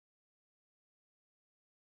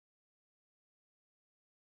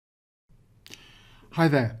Hi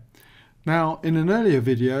there. Now, in an earlier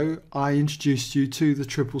video I introduced you to the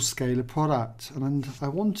triple scalar product, and I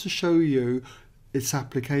want to show you its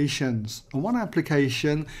applications. And one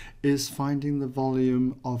application is finding the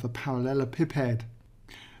volume of a parallelepiped.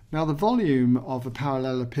 Now, the volume of a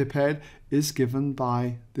parallelepiped is given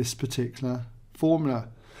by this particular formula.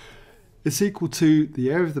 It's equal to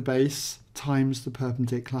the area of the base times the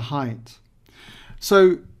perpendicular height.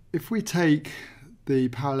 So if we take the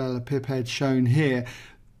parallelepiped shown here,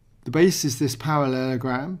 the base is this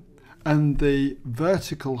parallelogram and the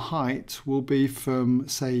vertical height will be from,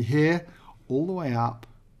 say, here all the way up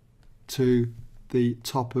to the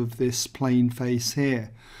top of this plane face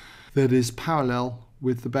here that is parallel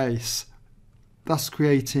with the base, thus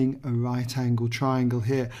creating a right angle triangle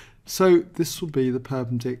here. So this will be the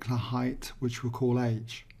perpendicular height, which we'll call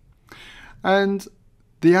h. And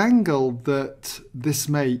the angle that this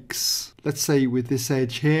makes, let's say with this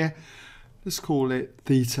edge here, let's call it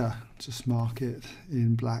theta. Just mark it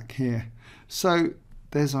in black here. So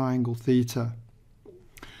there's our angle theta.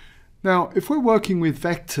 Now, if we're working with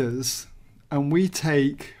vectors and we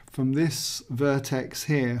take from this vertex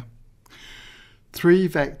here 3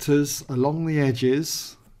 vectors along the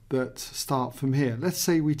edges that start from here. Let's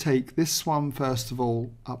say we take this one first of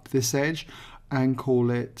all up this edge and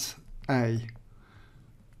call it A.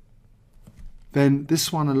 Then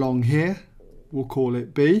this one along here, we'll call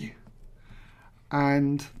it B,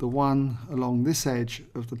 and the one along this edge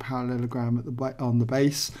of the parallelogram on the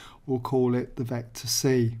base, we'll call it the vector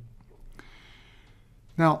C.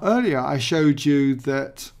 Now, earlier I showed you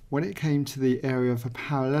that when it came to the area of a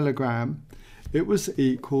parallelogram, it was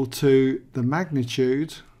equal to the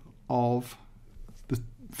magnitude of the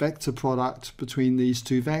vector product between these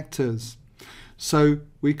two vectors. So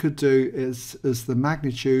we could do as the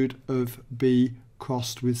magnitude of B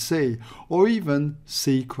crossed with C, or even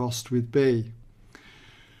C crossed with B.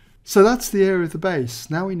 So that's the area of the base.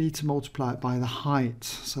 Now we need to multiply it by the height,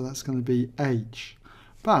 so that's going to be h.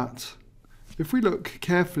 But if we look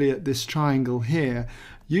carefully at this triangle here,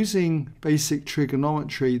 using basic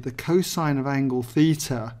trigonometry, the cosine of angle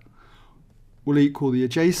theta will equal the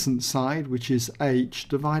adjacent side, which is h,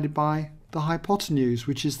 divided by the hypotenuse,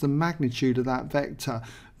 which is the magnitude of that vector,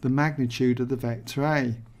 the magnitude of the vector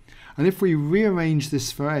A. And if we rearrange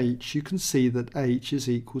this for h, you can see that h is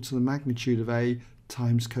equal to the magnitude of A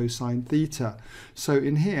times cosine theta. So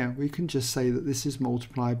in here we can just say that this is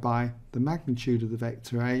multiplied by the magnitude of the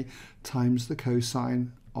vector A times the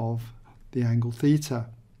cosine of the angle theta.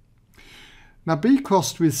 Now, B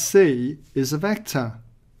crossed with C is a vector.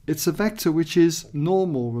 It's a vector which is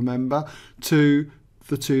normal, remember, to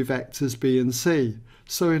the two vectors B and C.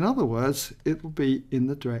 So in other words, it will be in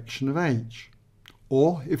the direction of h.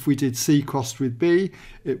 Or if we did C crossed with B,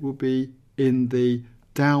 it will be in the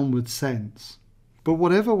downward sense. But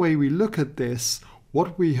whatever way we look at this,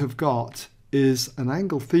 what we have got is an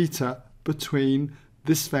angle theta between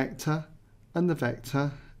this vector and the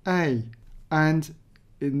vector A. And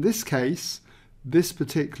in this case, this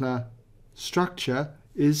particular structure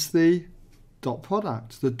is the dot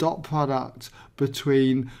product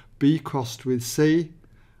between B crossed with C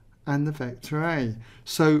and the vector A.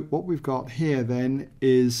 So what we've got here then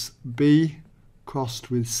is B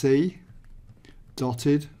crossed with C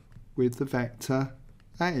dotted with the vector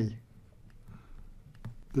A,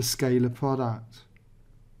 the scalar product.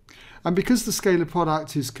 And because the scalar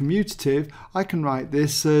product is commutative, I can write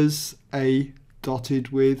this as A dotted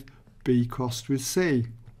with B crossed with C.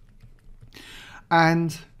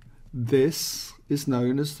 And this is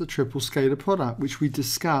known as the triple scalar product, which we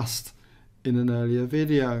discussed in an earlier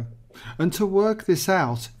video. And to work this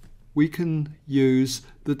out, we can use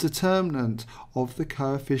the determinant of the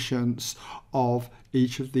coefficients of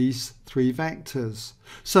each of these 3 vectors.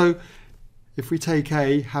 So if we take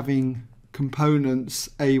A having components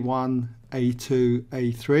A1, A2,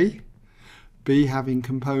 A3, B having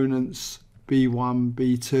components B1,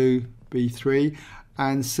 B2, B3,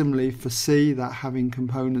 and similarly for C, that having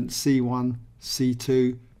components C1,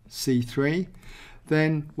 C2, C3,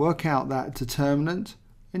 then work out that determinant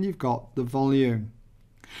and you've got the volume.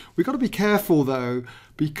 We've got to be careful though,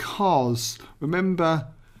 because remember,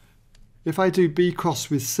 if I do B crossed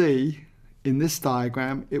with C in this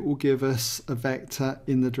diagram, it will give us a vector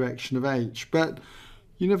in the direction of h. But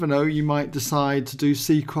you never know, you might decide to do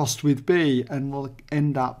C crossed with B and we'll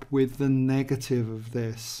end up with the negative of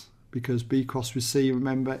this, because B crossed with C,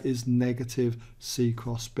 remember, is negative C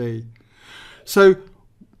cross B. So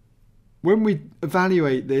when we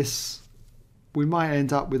evaluate this, we might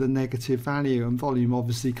end up with a negative value, and volume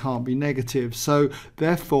obviously can't be negative. So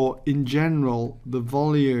therefore, in general, the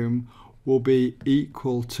volume will be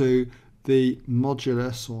equal to the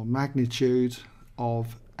modulus or magnitude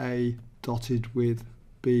of A dotted with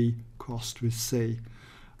B crossed with C.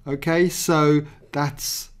 Okay, so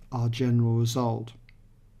that's our general result.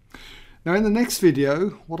 Now in the next video,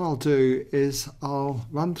 what I'll do is I'll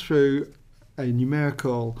run through a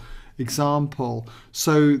numerical example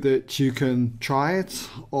so that you can try it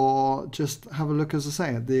or just have a look, as I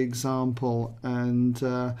say, at the example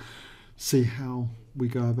and see how we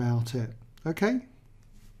go about it. Okay?